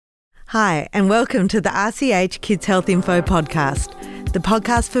Hi, and welcome to the RCH Kids Health Info podcast, the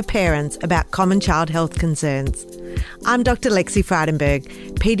podcast for parents about common child health concerns. I'm Dr. Lexi Frydenberg,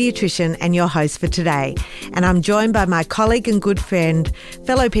 paediatrician and your host for today, and I'm joined by my colleague and good friend,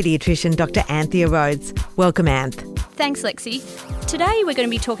 fellow paediatrician Dr. Anthea Rhodes. Welcome, Anth. Thanks, Lexi. Today we're going to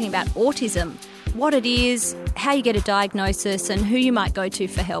be talking about autism, what it is, how you get a diagnosis, and who you might go to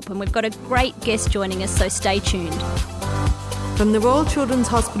for help. And we've got a great guest joining us, so stay tuned. From the Royal Children's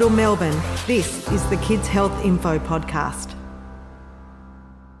Hospital, Melbourne, this is the Kids Health Info podcast.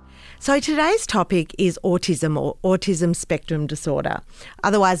 So today's topic is autism or autism spectrum disorder,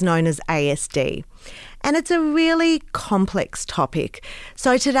 otherwise known as ASD. And it's a really complex topic.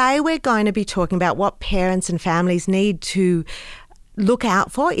 So today we're going to be talking about what parents and families need to look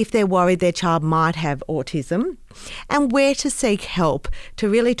out for if they're worried their child might have autism, and where to seek help to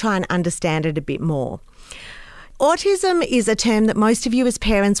really try and understand it a bit more. Autism is a term that most of you as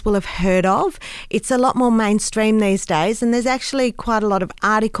parents will have heard of. It's a lot more mainstream these days, and there's actually quite a lot of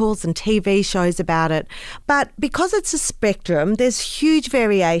articles and TV shows about it. But because it's a spectrum, there's huge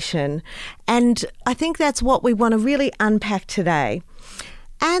variation, and I think that's what we want to really unpack today.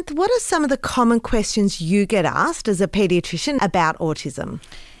 And what are some of the common questions you get asked as a paediatrician about autism?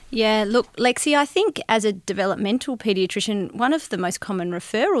 Yeah, look, Lexi, I think as a developmental paediatrician, one of the most common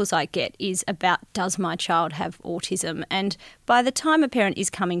referrals I get is about, does my child have autism? And by the time a parent is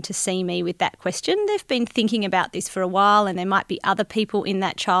coming to see me with that question, they've been thinking about this for a while, and there might be other people in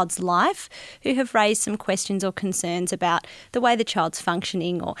that child's life who have raised some questions or concerns about the way the child's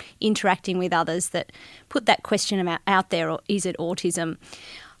functioning or interacting with others that put that question out there, or is it autism?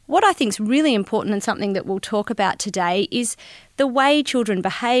 What I think is really important and something that we'll talk about today is the way children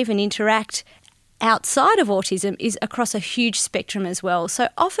behave and interact outside of autism is across a huge spectrum as well. So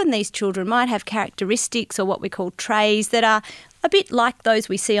often these children might have characteristics or what we call traits that are a bit like those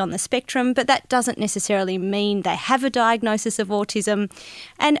we see on the spectrum, but that doesn't necessarily mean they have a diagnosis of autism.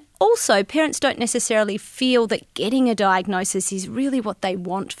 And also, parents don't necessarily feel that getting a diagnosis is really what they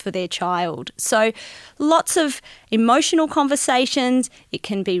want for their child. So lots of emotional conversations. It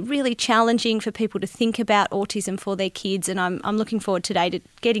can be really challenging for people to think about autism for their kids, and I'm looking forward today to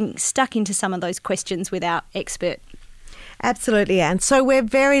getting stuck into some of those questions with our expert. Absolutely, Anne. So we're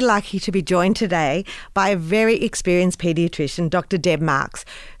very lucky to be joined today by a very experienced paediatrician, Dr. Deb Marks,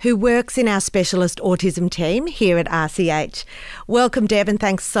 who works in our specialist autism team here at RCH. Welcome, Deb, and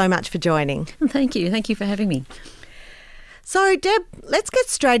thanks so much for joining. Thank you. Thank you for having me. So, Deb, let's get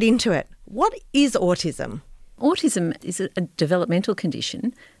straight into it. What is autism? Autism is a developmental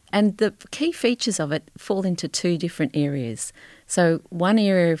condition, and the key features of it fall into two different areas. So one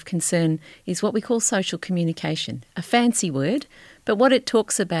area of concern is what we call social communication, a fancy word, but what it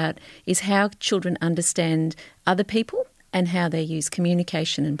talks about is how children understand other people and how they use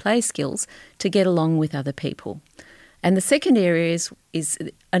communication and play skills to get along with other people. And the second area is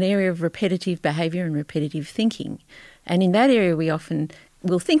an area of repetitive behaviour and repetitive thinking. And in that area we often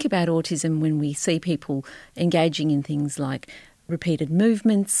will think about autism when we see people engaging in things like repeated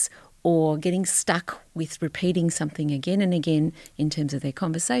movements or getting stuck with repeating something again and again in terms of their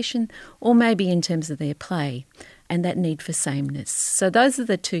conversation, or maybe in terms of their play, and that need for sameness. So those are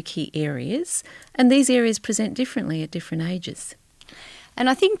the two key areas, and these areas present differently at different ages. And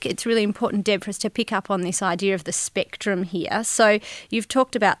I think it's really important, Deb, for us to pick up on this idea of the spectrum here. So you've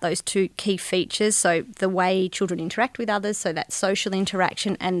talked about those two key features, so the way children interact with others, so that social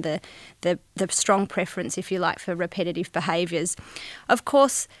interaction, and the strong preference, if you like, for repetitive behaviours. Of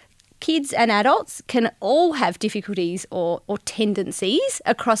course, kids and adults can all have difficulties or tendencies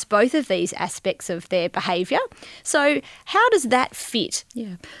across both of these aspects of their behaviour. So how does that fit?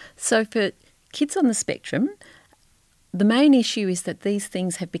 Yeah. So for kids on the spectrum, the main issue is that these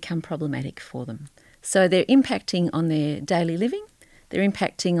things have become problematic for them. So they're impacting on their daily living, they're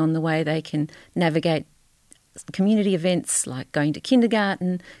impacting on the way they can navigate community events like going to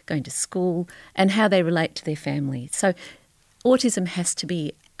kindergarten, going to school, and how they relate to their family. So autism has to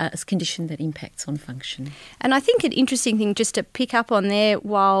be a condition that impacts on function. And I think an interesting thing just to pick up on there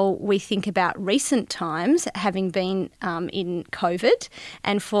while we think about recent times, having been in COVID,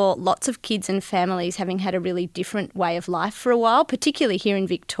 and for lots of kids and families having had a really different way of life for a while, particularly here in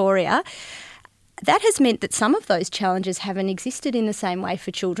Victoria, that has meant that some of those challenges haven't existed in the same way for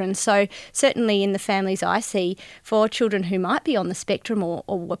children. So certainly in the families I see, for children who might be on the spectrum or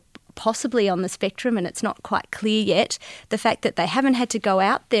were possibly on the spectrum and it's not quite clear yet, the fact that they haven't had to go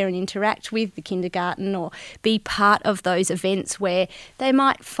out there and interact with the kindergarten or be part of those events where they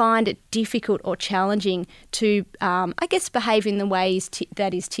might find it difficult or challenging to, behave in the ways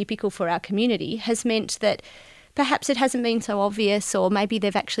that is typical for our community, has meant that perhaps it hasn't been so obvious, or maybe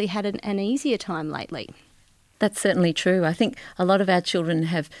they've actually had an easier time lately. That's certainly true. I think a lot of our children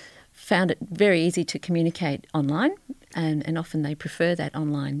have found it very easy to communicate online, and often they prefer that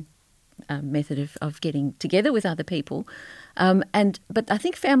online method of getting together with other people. But I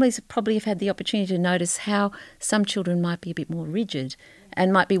think families probably have had the opportunity to notice how some children might be a bit more rigid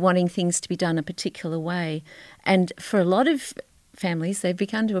and might be wanting things to be done a particular way. And for a lot of families, they've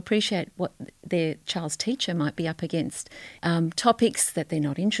begun to appreciate what their child's teacher might be up against, topics that they're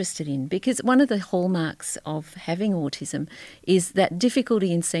not interested in. Because one of the hallmarks of having autism is that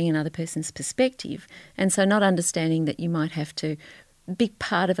difficulty in seeing another person's perspective, and so not understanding that you might have to be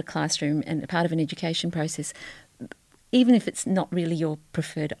part of a classroom and part of an education process, even if it's not really your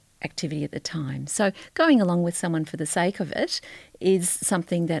preferred activity at the time. So going along with someone for the sake of it is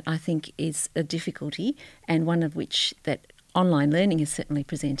something that I think is a difficulty, and one of which that online learning has certainly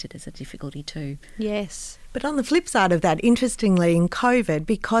presented as a difficulty too. Yes. But on the flip side of that, interestingly, in COVID,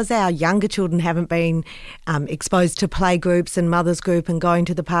 because our younger children haven't been exposed to play groups and mothers group and going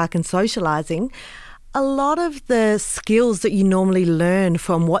to the park and socialising, a lot of the skills that you normally learn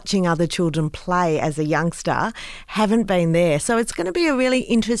from watching other children play as a youngster haven't been there. So it's going to be a really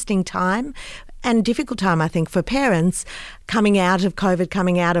interesting time and difficult time, I think, for parents coming out of COVID,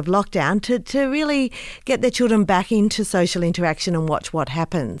 coming out of lockdown, to really get their children back into social interaction and watch what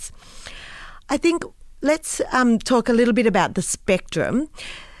happens. I think let's talk a little bit about the spectrum.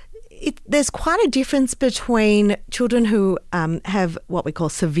 There's quite a difference between children who have what we call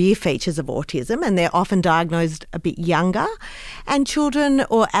severe features of autism, and they're often diagnosed a bit younger, and children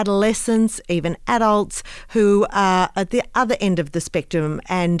or adolescents, even adults, who are at the other end of the spectrum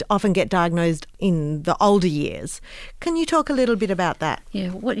and often get diagnosed in the older years. Can you talk a little bit about that? Yeah,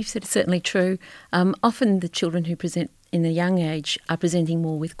 what you've said is certainly true. Often the children who present in a young age are presenting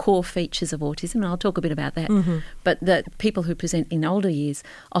more with core features of autism, and I'll talk a bit about that. Mm-hmm. But the people who present in older years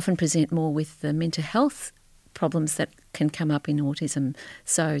often present more with the mental health problems that can come up in autism.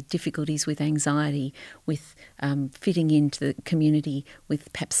 So difficulties with anxiety, with fitting into the community,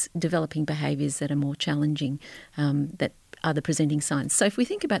 with perhaps developing behaviours that are more challenging, that are the presenting signs. So if we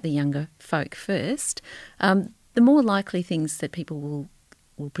think about the younger folk first, the more likely things that people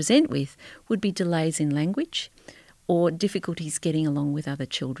will present with would be delays in language, or difficulties getting along with other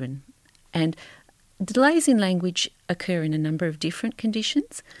children. And delays in language occur in a number of different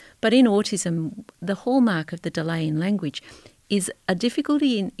conditions, but in autism, the hallmark of the delay in language is a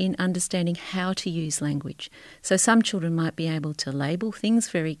difficulty in understanding how to use language. So some children might be able to label things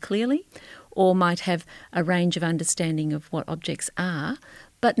very clearly, or might have a range of understanding of what objects are,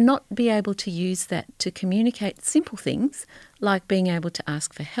 but not be able to use that to communicate simple things like being able to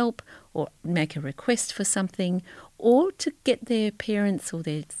ask for help or make a request for something, or to get their parents or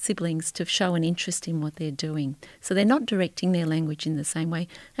their siblings to show an interest in what they're doing. So they're not directing their language in the same way,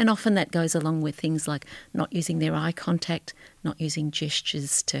 and often that goes along with things like not using their eye contact, not using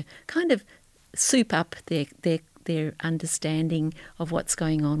gestures to kind of soup up their understanding of what's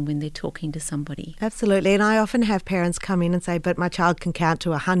going on when they're talking to somebody. Absolutely. And I often have parents come in and say, but my child can count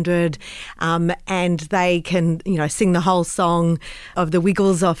to 100 and they can, sing the whole song of the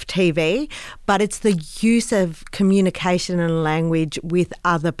Wiggles off TV. But it's the use of communication and language with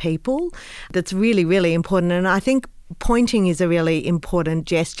other people that's really, really important. And I think pointing is a really important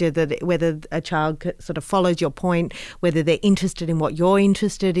gesture, that whether a child sort of follows your point, whether they're interested in what you're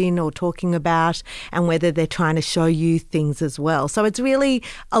interested in or talking about, and whether they're trying to show you things as well. So it's really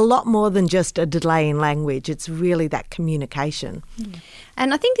a lot more than just a delay in language. It's really that communication. Yeah.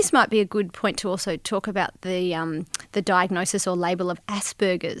 And I think this might be a good point to also talk about the diagnosis or label of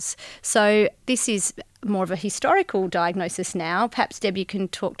Asperger's. So this is more of a historical diagnosis now. Perhaps, Deb, you can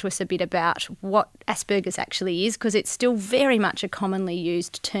talk to us a bit about what Asperger's actually is, because it's still very much a commonly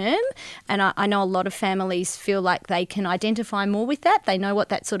used term. And I know a lot of families feel like they can identify more with that. They know what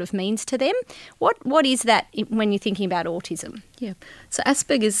that sort of means to them. What is that when you're thinking about autism? Yeah. So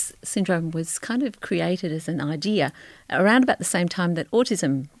Asperger's syndrome was kind of created as an idea around about the same time that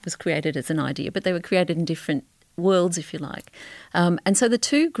autism was created as an idea, but they were created in different worlds, if you like. And so the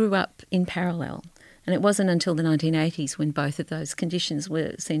two grew up in parallel. And it wasn't until the 1980s when both of those conditions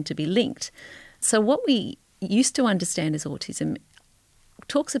were seen to be linked. So what we used to understand as autism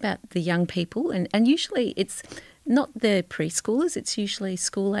talks about the young people, and usually it's not the preschoolers, it's usually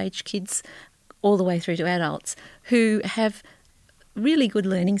school-age kids all the way through to adults who have really good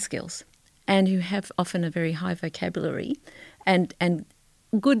learning skills and who have often a very high vocabulary and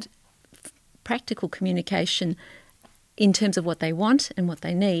good practical communication in terms of what they want and what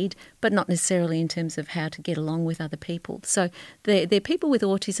they need, but not necessarily in terms of how to get along with other people. So they're people with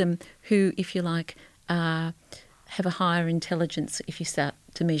autism who, if you like, have a higher intelligence if you start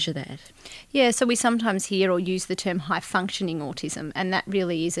to measure that. Yeah, so we sometimes hear or use the term high-functioning autism, and that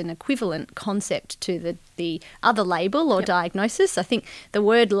really is an equivalent concept to the other label or diagnosis. I think the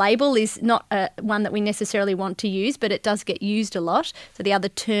word label is not one that we necessarily want to use, but it does get used a lot. So the other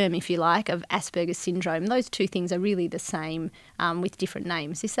term, if you like, of Asperger's syndrome, those two things are really the same with different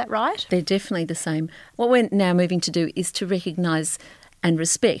names. Is that right? They're definitely the same. What we're now moving to do is to recognise and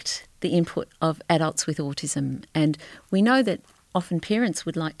respect the input of adults with autism. And we know that often parents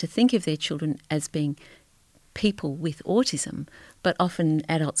would like to think of their children as being people with autism, but often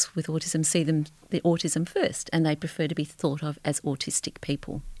adults with autism see the autism first, and they prefer to be thought of as autistic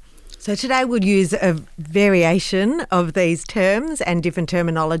people. So today we'll use a variation of these terms and different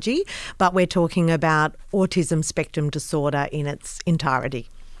terminology, but we're talking about autism spectrum disorder in its entirety.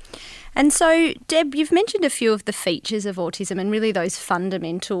 And so, Deb, you've mentioned a few of the features of autism and really those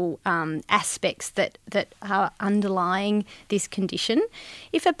fundamental aspects that are underlying this condition.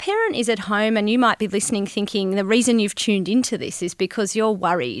 If a parent is at home and you might be listening thinking the reason you've tuned into this is because you're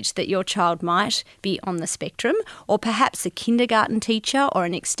worried that your child might be on the spectrum, or perhaps a kindergarten teacher or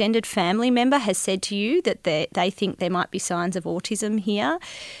an extended family member has said to you that they think there might be signs of autism here.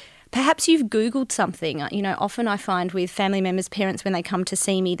 Perhaps you've Googled something. You know, often I find with family members, parents, when they come to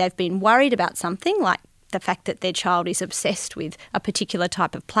see me, they've been worried about something like the fact that their child is obsessed with a particular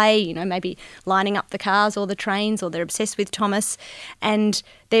type of play, you know, maybe lining up the cars or the trains, or they're obsessed with Thomas, and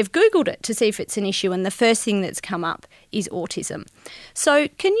they've Googled it to see if it's an issue, and the first thing that's come up is autism. So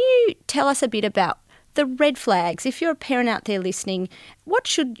can you tell us a bit about the red flags? If you're a parent out there listening, what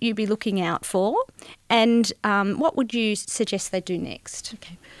should you be looking out for, and what would you suggest they do next?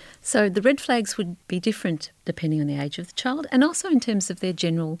 Okay. So the red flags would be different depending on the age of the child, and also in terms of their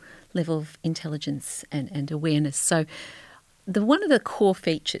general level of intelligence and awareness. So one of the core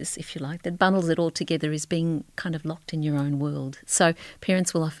features, if you like, that bundles it all together is being kind of locked in your own world. So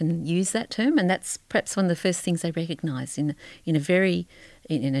parents will often use that term, and that's perhaps one of the first things they recognise in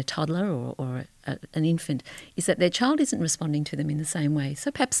a toddler or an infant, is that their child isn't responding to them in the same way. So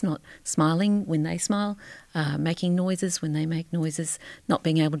perhaps not smiling when they smile, making noises when they make noises, not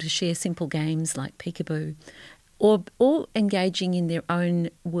being able to share simple games like peekaboo, or engaging in their own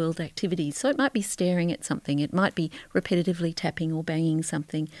world activities. So it might be staring at something, it might be repetitively tapping or banging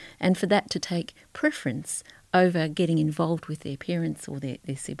something, and for that to take preference over getting involved with their parents or their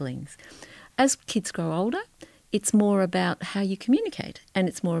siblings. As kids grow older, it's more about how you communicate, and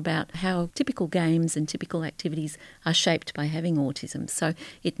it's more about how typical games and typical activities are shaped by having autism. So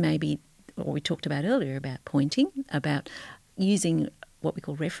it may be what we talked about earlier about pointing, about using what we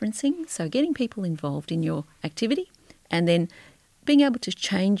call referencing, so getting people involved in your activity and then being able to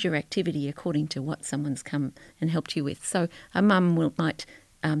change your activity according to what someone's come and helped you with. So a mum might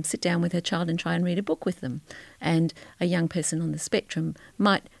sit down with her child and try and read a book with them, and a young person on the spectrum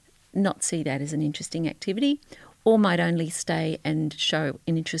might not see that as an interesting activity, or might only stay and show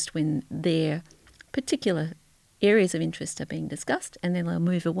an interest when their particular areas of interest are being discussed, and then they'll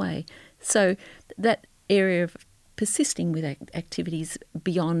move away. So that area of persisting with activities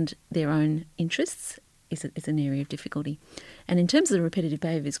beyond their own interests is an area of difficulty. And in terms of the repetitive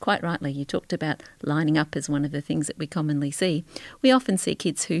behaviours, quite rightly, you talked about lining up as one of the things that we commonly see. We often see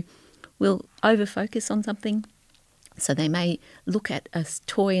kids who will over-focus on something. So they may look at a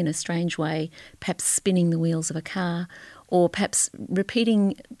toy in a strange way, perhaps spinning the wheels of a car, or perhaps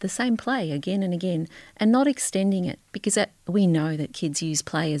repeating the same play again and again and not extending it, because we know that kids use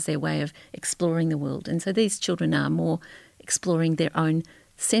play as their way of exploring the world. And so these children are more exploring their own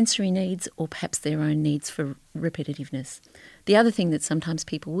sensory needs or perhaps their own needs for repetitiveness. The other thing that sometimes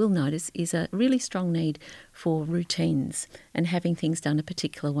people will notice is a really strong need for routines and having things done a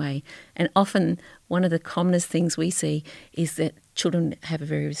particular way. And often one of the commonest things we see is that children have a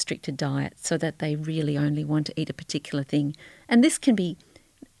very restricted diet, so that they really only want to eat a particular thing. And this can be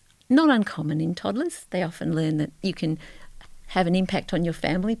not uncommon in toddlers. They often learn that you can have an impact on your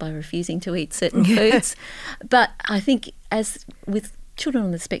family by refusing to eat certain foods. But I think as with children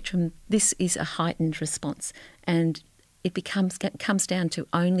on the spectrum, this is a heightened response, and it comes down to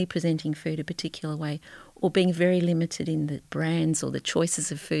only presenting food a particular way, or being very limited in the brands or the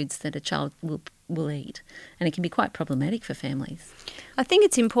choices of foods that a child will eat. And it can be quite problematic for families. I think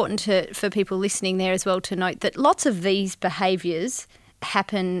it's important for people listening there as well to note that lots of these behaviours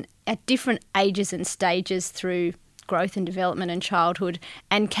happen at different ages and stages through growth and development and childhood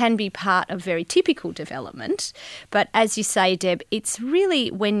and can be part of very typical development. But as you say, Deb, it's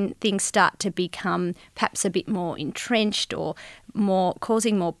really when things start to become perhaps a bit more entrenched or more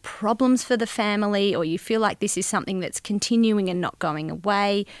causing more problems for the family, or you feel like this is something that's continuing and not going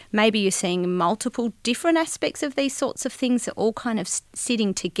away. Maybe you're seeing multiple different aspects of these sorts of things that are all kind of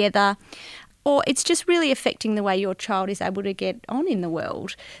sitting together. Or it's just really affecting the way your child is able to get on in the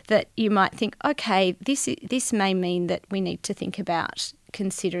world, that you might think, okay, this may mean that we need to think about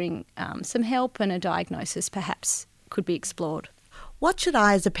considering some help, and a diagnosis perhaps could be explored. What should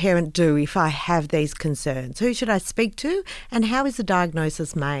I as a parent do if I have these concerns? Who should I speak to, and how is the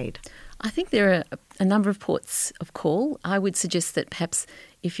diagnosis made? I think there are a number of ports of call. I would suggest that perhaps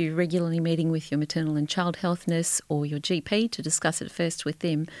if you're regularly meeting with your maternal and child health nurse or your GP, to discuss it first with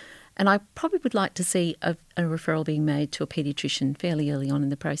them. And I probably would like to see a referral being made to a paediatrician fairly early on in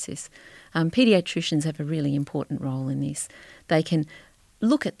the process. Paediatricians have a really important role in this. They can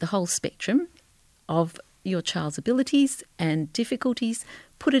look at the whole spectrum of your child's abilities and difficulties,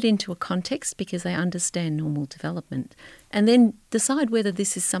 put it into a context because they understand normal development, and then decide whether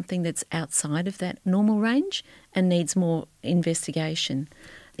this is something that's outside of that normal range and needs more investigation.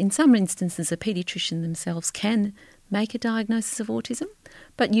 In some instances, a paediatrician themselves can make a diagnosis of autism,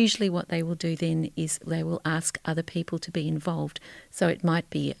 but usually what they will do then is they will ask other people to be involved. So it might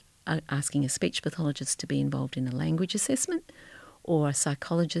be asking a speech pathologist to be involved in a language assessment, or a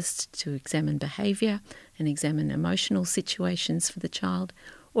psychologist to examine behaviour and examine emotional situations for the child,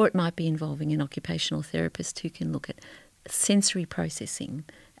 or it might be involving an occupational therapist who can look at sensory processing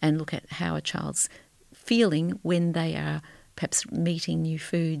and look at how a child's feeling when they are perhaps meeting new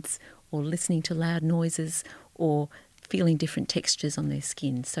foods or listening to loud noises or feeling different textures on their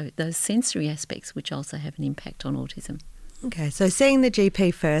skin. So those sensory aspects which also have an impact on autism. Okay, so seeing the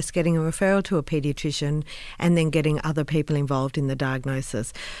GP first, getting a referral to a paediatrician, and then getting other people involved in the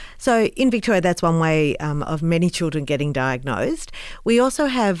diagnosis. So in Victoria, that's one way of many children getting diagnosed. We also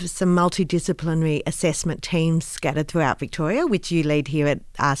have some multidisciplinary assessment teams scattered throughout Victoria, which you lead here at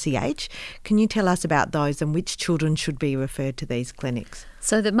RCH. Can you tell us about those and which children should be referred to these clinics?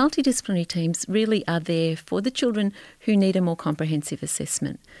 So the multidisciplinary teams really are there for the children who need a more comprehensive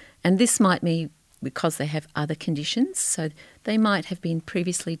assessment. And this might be because they have other conditions. So they might have been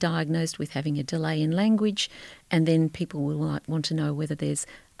previously diagnosed with having a delay in language, and then people will want to know whether there's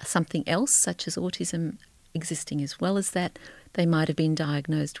something else, such as autism, existing as well as that. They might have been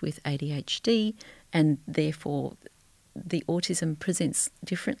diagnosed with ADHD, and therefore the autism presents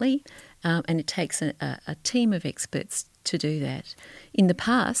differently, and it takes a team of experts to do that. In the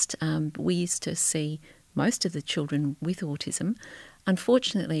past, we used to see most of the children with autism.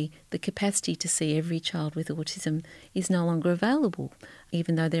 Unfortunately, the capacity to see every child with autism is no longer available,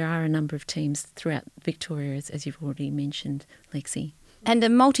 even though there are a number of teams throughout Victoria, as you've already mentioned, Lexi. And a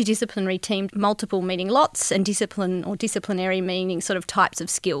multidisciplinary team, multiple meaning lots, and discipline or disciplinary meaning sort of types of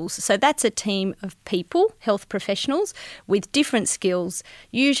skills. So that's a team of people, health professionals, with different skills.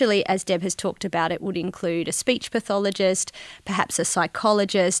 Usually, as Deb has talked about, it would include a speech pathologist, perhaps a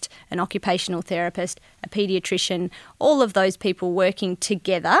psychologist, an occupational therapist, a paediatrician, all of those people working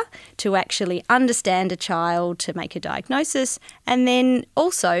together to actually understand a child, to make a diagnosis, and then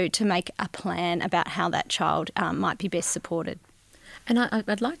also to make a plan about how that child might be best supported. And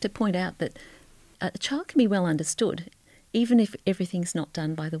I'd like to point out that a child can be well understood even if everything's not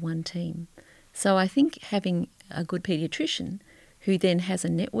done by the one team. So I think having a good paediatrician who then has a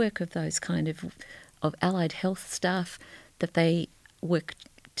network of those kind of allied health staff that they work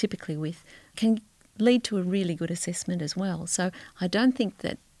typically with can lead to a really good assessment as well. So I don't think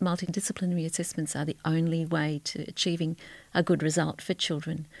that multidisciplinary assessments are the only way to achieving a good result for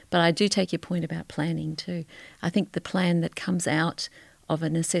children. But I do take your point about planning too. I think the plan that comes out of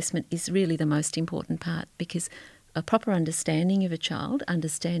an assessment is really the most important part, because a proper understanding of a child,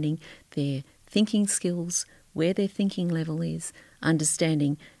 understanding their thinking skills, where their thinking level is,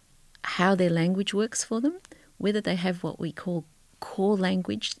 understanding how their language works for them, whether they have what we call core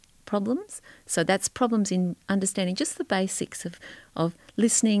language problems. So that's problems in understanding just the basics of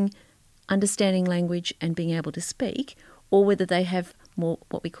listening, understanding language and being able to speak, or whether they have more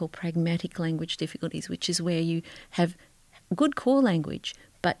what we call pragmatic language difficulties, which is where you have good core language,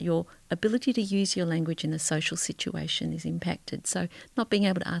 but your ability to use your language in a social situation is impacted. So not being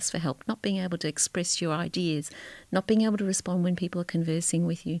able to ask for help, not being able to express your ideas, not being able to respond when people are conversing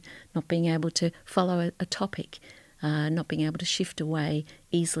with you, not being able to follow a topic, not being able to shift away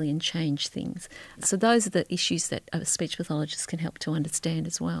easily and change things. So those are the issues that a speech pathologist can help to understand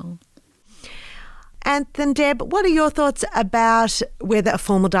as well. And then, Deb, what are your thoughts about whether a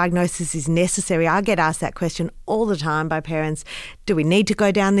formal diagnosis is necessary? I get asked that question all the time by parents. Do we need to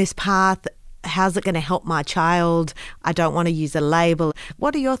go down this path? How's it going to help my child? I don't want to use a label.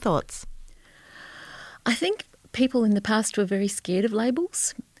 What are your thoughts? I think people in the past were very scared of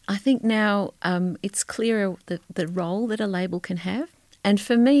labels. I think now it's clearer the role that a label can have. And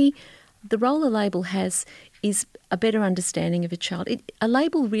for me, the role a label has is a better understanding of a child. A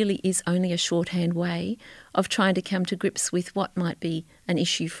label really is only a shorthand way of trying to come to grips with what might be an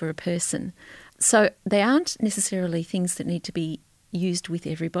issue for a person. So they aren't necessarily things that need to be used with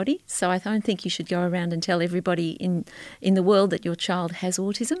everybody. So I don't think you should go around and tell everybody in the world that your child has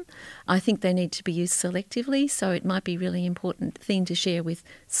autism. I think they need to be used selectively. So it might be a really important thing to share with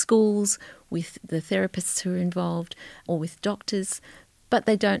schools, with the therapists who are involved, or with doctors, but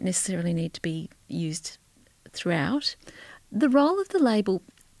they don't necessarily need to be used throughout. The role of the label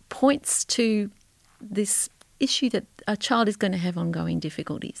points to this issue that a child is going to have ongoing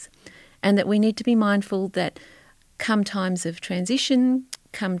difficulties, and that we need to be mindful that come times of transition,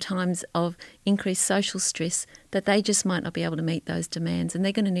 come times of increased social stress, that they just might not be able to meet those demands and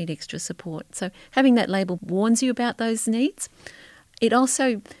they're going to need extra support. So having that label warns you about those needs. It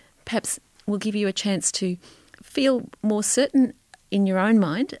also perhaps will give you a chance to feel more certain in your own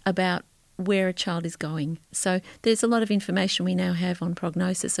mind about where a child is going. So there's a lot of information we now have on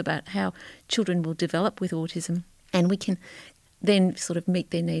prognosis about how children will develop with autism, and we can then sort of meet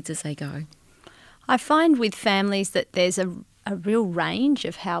their needs as they go. I find with families that there's a real range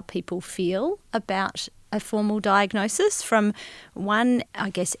of how people feel about a formal diagnosis, from one, I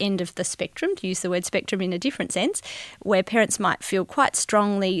guess, end of the spectrum, to use the word spectrum in a different sense, where parents might feel quite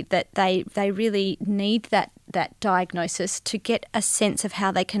strongly that they really need that diagnosis to get a sense of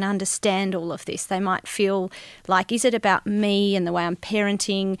how they can understand all of this. They might feel like, is it about me and the way I'm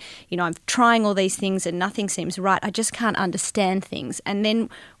parenting? You know, I'm trying all these things and nothing seems right. I just can't understand things. And then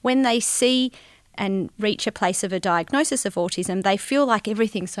when they see and reach a place of a diagnosis of autism, they feel like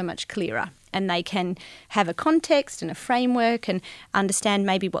everything's so much clearer, and they can have a context and a framework and understand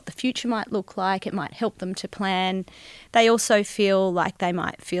maybe what the future might look like. It might help them to plan. They also feel like they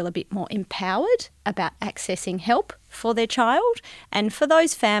might feel a bit more empowered about accessing help for their child. And for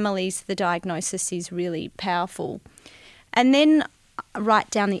those families, the diagnosis is really powerful. And then right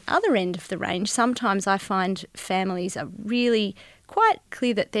down the other end of the range, sometimes I find families are really quite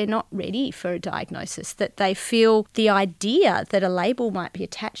clear that they're not ready for a diagnosis, that they feel the idea that a label might be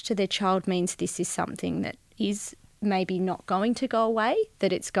attached to their child means this is something that is maybe not going to go away,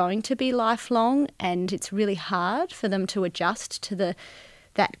 that it's going to be lifelong, and it's really hard for them to adjust to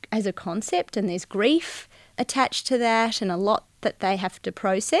that as a concept, and there's grief attached to that and a lot that they have to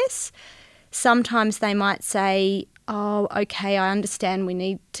process. Sometimes they might say, oh, okay, I understand we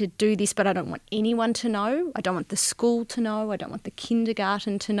need to do this, but I don't want anyone to know. I don't want the school to know. I don't want the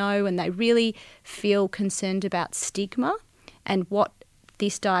kindergarten to know. And they really feel concerned about stigma and what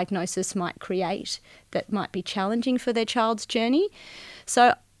this diagnosis might create that might be challenging for their child's journey.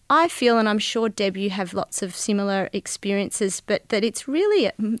 So I feel, and I'm sure, Deb, you have lots of similar experiences, but that it's really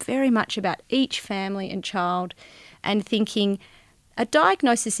very much about each family and child, and thinking a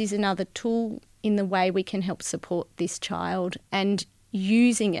diagnosis is another tool in the way we can help support this child, and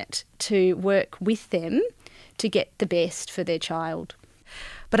using it to work with them to get the best for their child.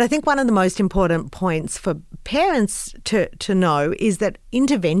 But I think one of the most important points for parents to know is that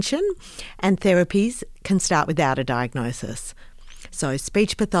intervention and therapies can start without a diagnosis. So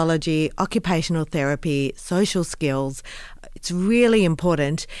speech pathology, occupational therapy, social skills, it's really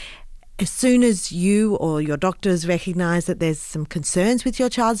important. As soon as you or your doctors recognise that there's some concerns with your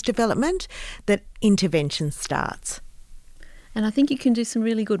child's development, that intervention starts. And I think you can do some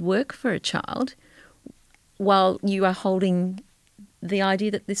really good work for a child while you are holding the idea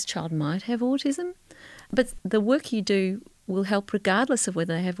that this child might have autism. But the work you do will help regardless of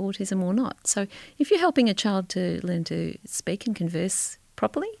whether they have autism or not. So if you're helping a child to learn to speak and converse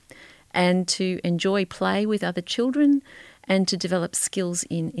properly, and to enjoy play with other children, and to develop skills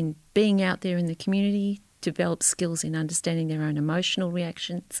in being out there in the community, develop skills in understanding their own emotional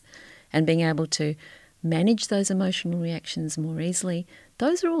reactions and being able to manage those emotional reactions more easily,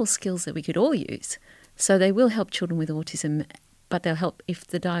 those are all skills that we could all use. So they will help children with autism, but they'll help if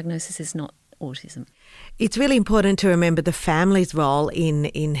the diagnosis is not autism. It's really important to remember the family's role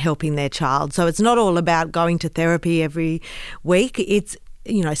in helping their child. So it's not all about going to therapy every week. It's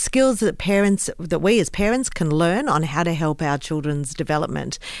skills that we as parents can learn on how to help our children's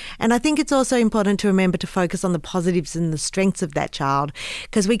development. And I think it's also important to remember to focus on the positives and the strengths of that child,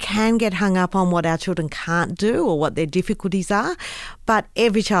 because we can get hung up on what our children can't do or what their difficulties are. But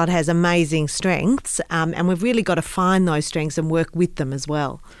every child has amazing strengths, and we've really got to find those strengths and work with them as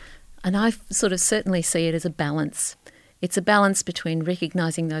well. And I sort of certainly see it as a balance. It's a balance between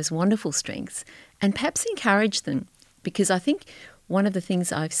recognising those wonderful strengths and perhaps encourage them, because I think one of the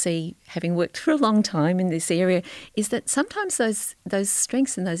things I see, having worked for a long time in this area, is that sometimes those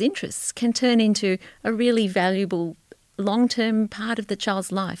strengths and those interests can turn into a really valuable long-term part of the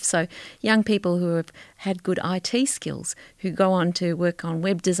child's life. So young people who have had good IT skills, who go on to work on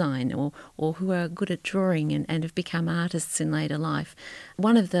web design or who are good at drawing and have become artists in later life.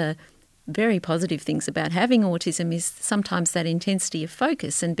 One of the very positive things about having autism is sometimes that intensity of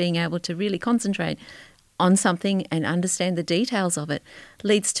focus and being able to really concentrate on something and understand the details of it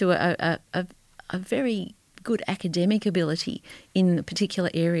leads to a very good academic ability in particular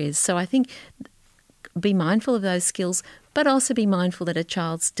areas. So I think be mindful of those skills, but also be mindful that a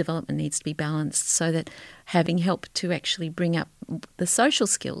child's development needs to be balanced, so that having help to actually bring up the social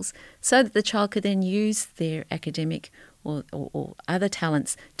skills so that the child could then use their academic or other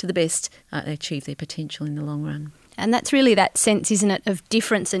talents to the best, achieve their potential in the long run. And that's really that sense, isn't it, of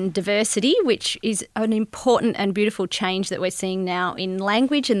difference and diversity, which is an important and beautiful change that we're seeing now in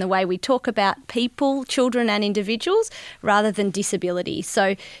language and the way we talk about people, children and individuals, rather than disability.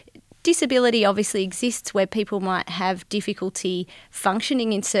 So disability obviously exists where people might have difficulty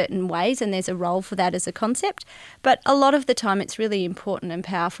functioning in certain ways, and there's a role for that as a concept. But a lot of the time it's really important and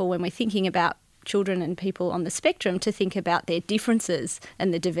powerful when we're thinking about children and people on the spectrum to think about their differences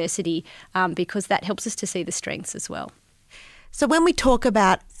and the diversity, because that helps us to see the strengths as well. So when we talk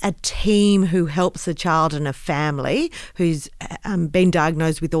about a team who helps a child and a family who's been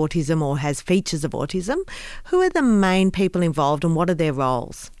diagnosed with autism or has features of autism, who are the main people involved and what are their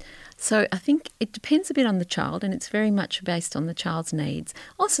roles? So I think it depends a bit on the child, and it's very much based on the child's needs,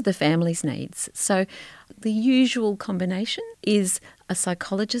 also the family's needs. So the usual combination is a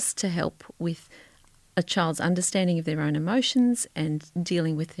psychologist to help with a child's understanding of their own emotions and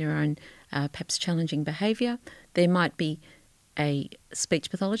dealing with their own perhaps challenging behaviour. There might be a speech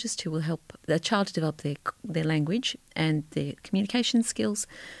pathologist who will help the child to develop their language and their communication skills.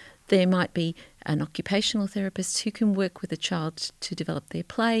 There might be an occupational therapist who can work with a child to develop their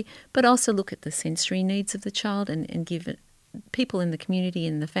play, but also look at the sensory needs of the child and give people in the community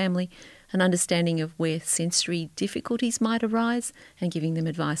and the family an understanding of where sensory difficulties might arise and giving them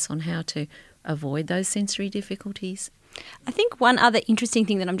advice on how to avoid those sensory difficulties. I think one other interesting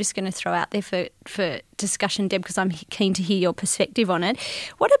thing that I'm just going to throw out there for discussion, Deb, because I'm keen to hear your perspective on it.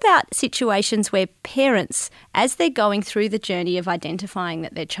 What about situations where parents, as they're going through the journey of identifying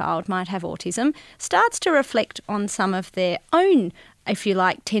that their child might have autism, starts to reflect on some of their own, if you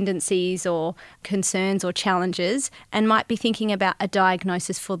like, tendencies or concerns or challenges, and might be thinking about a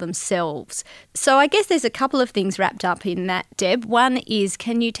diagnosis for themselves? So I guess there's a couple of things wrapped up in that, Deb. One is,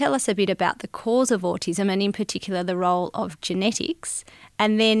 can you tell us a bit about the cause of autism and in particular the role of genetics?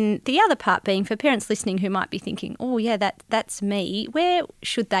 And then the other part being for parents listening who might be thinking, oh yeah, that's me, where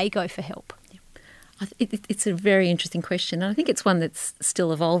should they go for help? It's a very interesting question, and I think it's one that's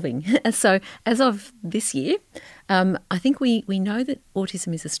still evolving. So as of this year, I think we know that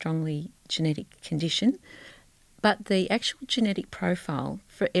autism is a strongly genetic condition, but the actual genetic profile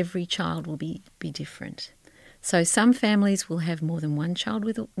for every child will be different. So some families will have more than one child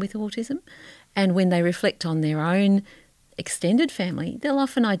with autism, and when they reflect on their own extended family, they'll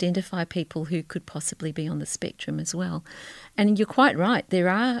often identify people who could possibly be on the spectrum as well. And you're quite right, there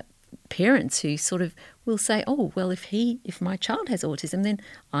are parents who sort of will say, oh, well, if my child has autism, then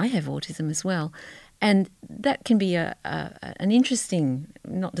I have autism as well. And that can be an interesting,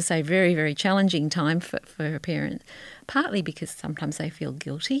 not to say very, very challenging time for a parent, partly because sometimes they feel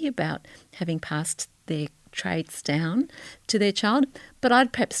guilty about having passed their traits down to their child. But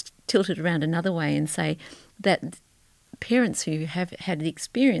I'd perhaps tilt it around another way and say that parents who have had the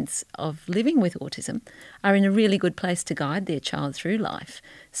experience of living with autism are in a really good place to guide their child through life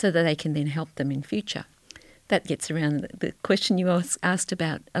so that they can then help them in future. That gets around the question you asked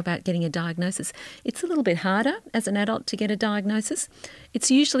about getting a diagnosis. It's a little bit harder as an adult to get a diagnosis. It's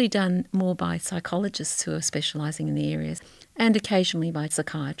usually done more by psychologists who are specialising in the areas, and occasionally by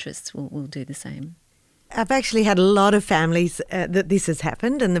psychiatrists will do the same. I've actually had a lot of families that this has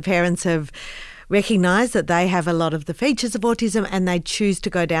happened, and the parents have recognise that they have a lot of the features of autism and they choose to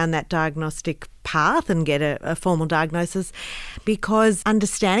go down that diagnostic path and get a formal diagnosis, because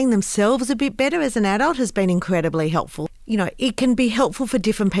understanding themselves a bit better as an adult has been incredibly helpful. You know, it can be helpful for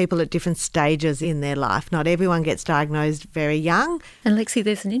different people at different stages in their life. Not everyone gets diagnosed very young. And Lexi,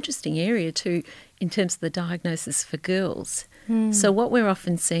 there's an interesting area too in terms of the diagnosis for girls. So what we're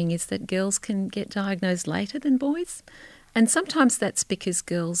often seeing is that girls can get diagnosed later than boys. And sometimes that's because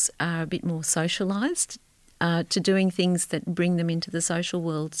girls are a bit more socialised to doing things that bring them into the social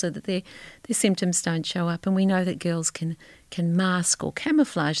world so that their symptoms don't show up. And we know that girls can mask or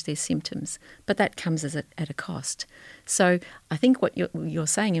camouflage their symptoms, but that comes at a cost. So I think what you're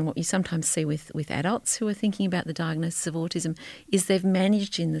saying and what you sometimes see with adults who are thinking about the diagnosis of autism is they've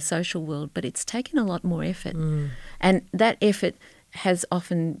managed in the social world, but it's taken a lot more effort. And that effort has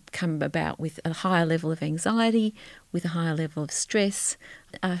often come about with a higher level of anxiety, with a higher level of stress.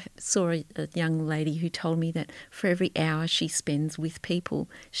 I saw a young lady who told me that for every hour she spends with people,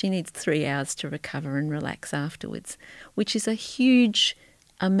 she needs 3 hours to recover and relax afterwards, which is a huge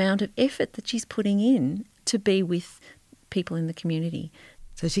amount of effort that she's putting in to be with people in the community.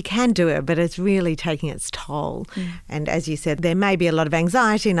 So she can do it, but it's really taking its toll. And as you said, there may be a lot of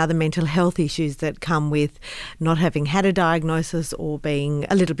anxiety and other mental health issues that come with not having had a diagnosis or being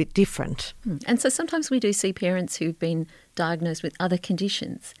a little bit different. And so sometimes we do see parents who've been diagnosed with other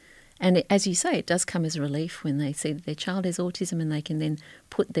conditions. And as you say, it does come as a relief when they see that their child has autism and they can then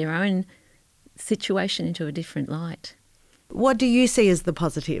put their own situation into a different light. What do you see as the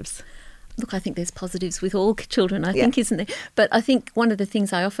positives? Look, I think there's positives with all children, I think, isn't there? But I think one of the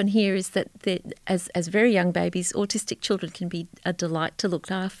things I often hear is that as very young babies, autistic children can be a delight to look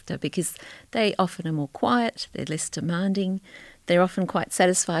after because they often are more quiet, they're less demanding, they're often quite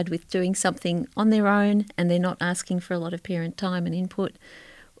satisfied with doing something on their own and they're not asking for a lot of parent time and input.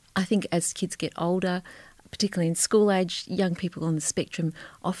 I think as kids get older, particularly in school age, young people on the spectrum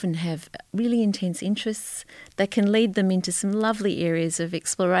often have really intense interests that can lead them into some lovely areas of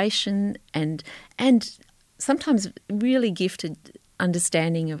exploration and sometimes really gifted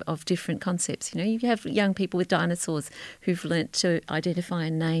understanding of different concepts. You know, you have young people with dinosaurs who've learnt to identify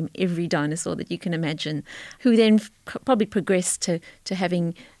and name every dinosaur that you can imagine, who then probably progress to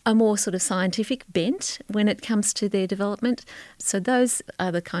having a more sort of scientific bent when it comes to their development. So those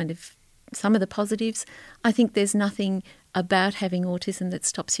are the kind of some of the positives. I think there's nothing about having autism that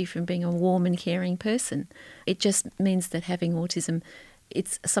stops you from being a warm and caring person. It just means that having autism,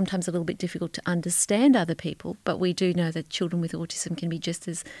 it's sometimes a little bit difficult to understand other people, but we do know that children with autism can be just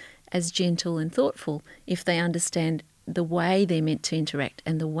as gentle and thoughtful if they understand the way they're meant to interact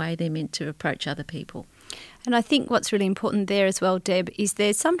and the way they're meant to approach other people. And I think what's really important there as well, Deb, is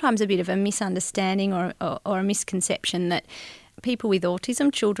there's sometimes a bit of a misunderstanding or a misconception that people with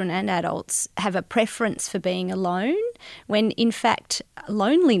autism, children and adults, have a preference for being alone, when in fact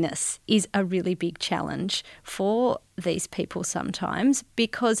loneliness is a really big challenge for these people sometimes,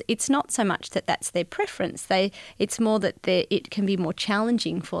 because it's not so much that that's their preference. It's more that it can be more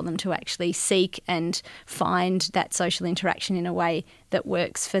challenging for them to actually seek and find that social interaction in a way that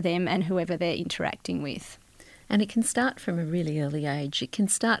works for them and whoever they're interacting with. And it can start from a really early age. It can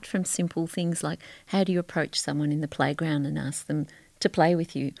start from simple things like how do you approach someone in the playground and ask them to play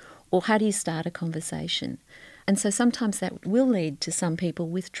with you, or how do you start a conversation? And so sometimes that will lead to some people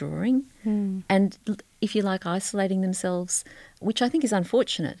withdrawing and, if you like, isolating themselves, which I think is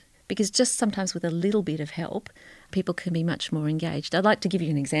unfortunate because just sometimes with a little bit of help, people can be much more engaged. I'd like to give you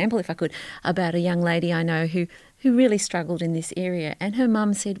an example, if I could, about a young lady I know who really struggled in this area. And her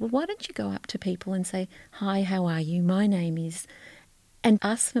mum said, well, why don't you go up to people and say, hi, how are you? My name is... and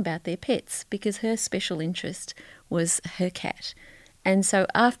ask them about their pets, because her special interest was her cat. And so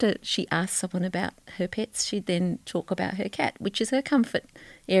after she asked someone about her pets, she'd then talk about her cat, which is her comfort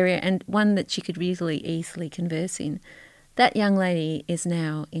area and one that she could really easily converse in. That young lady is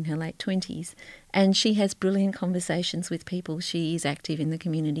now in her late 20s and she has brilliant conversations with people. She is active in the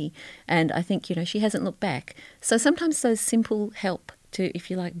community and I think, she hasn't looked back. So sometimes those simple help to, if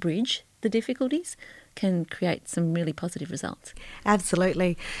you like, bridge the difficulties can create some really positive results.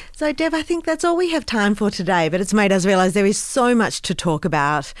 Absolutely. So, Deb, I think that's all we have time for today, but it's made us realise there is so much to talk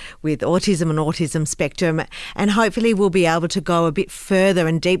about with autism and autism spectrum, and hopefully we'll be able to go a bit further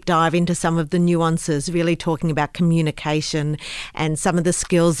and deep dive into some of the nuances, really talking about communication and some of the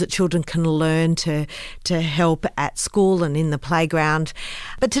skills that children can learn to help at school and in the playground.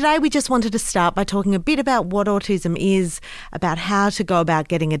 But today we just wanted to start by talking a bit about what autism is, about how to go about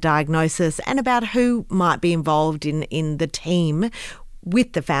getting a diagnosis, and about who might be involved in the team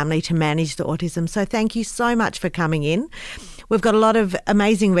with the family to manage the autism. So thank you so much for coming in. We've got a lot of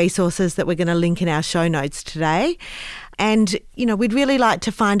amazing resources that we're going to link in our show notes today. And, we'd really like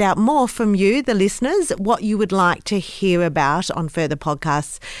to find out more from you, the listeners, what you would like to hear about on further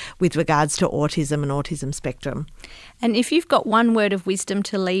podcasts with regards to autism and autism spectrum. And if you've got one word of wisdom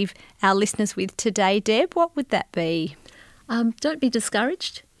to leave our listeners with today, Deb, what would that be? Don't be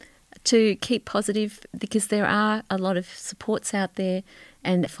discouraged, to keep positive, because there are a lot of supports out there,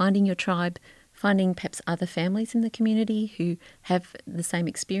 and finding your tribe, finding perhaps other families in the community who have the same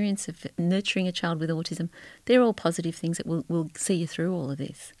experience of nurturing a child with autism. They're all positive things that will see you through all of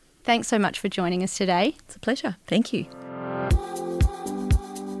this. Thanks so much for joining us today. It's a pleasure. Thank you.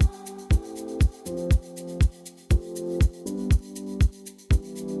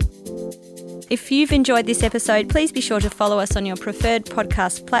 If you've enjoyed this episode, please be sure to follow us on your preferred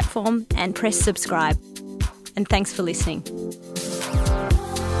podcast platform and press subscribe. And thanks for listening.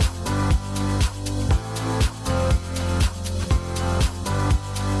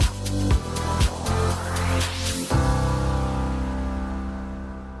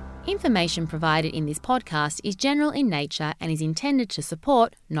 Information provided in this podcast is general in nature and is intended to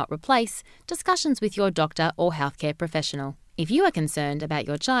support, not replace, discussions with your doctor or healthcare professional. If you are concerned about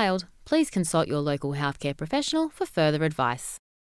your child, please consult your local healthcare professional for further advice.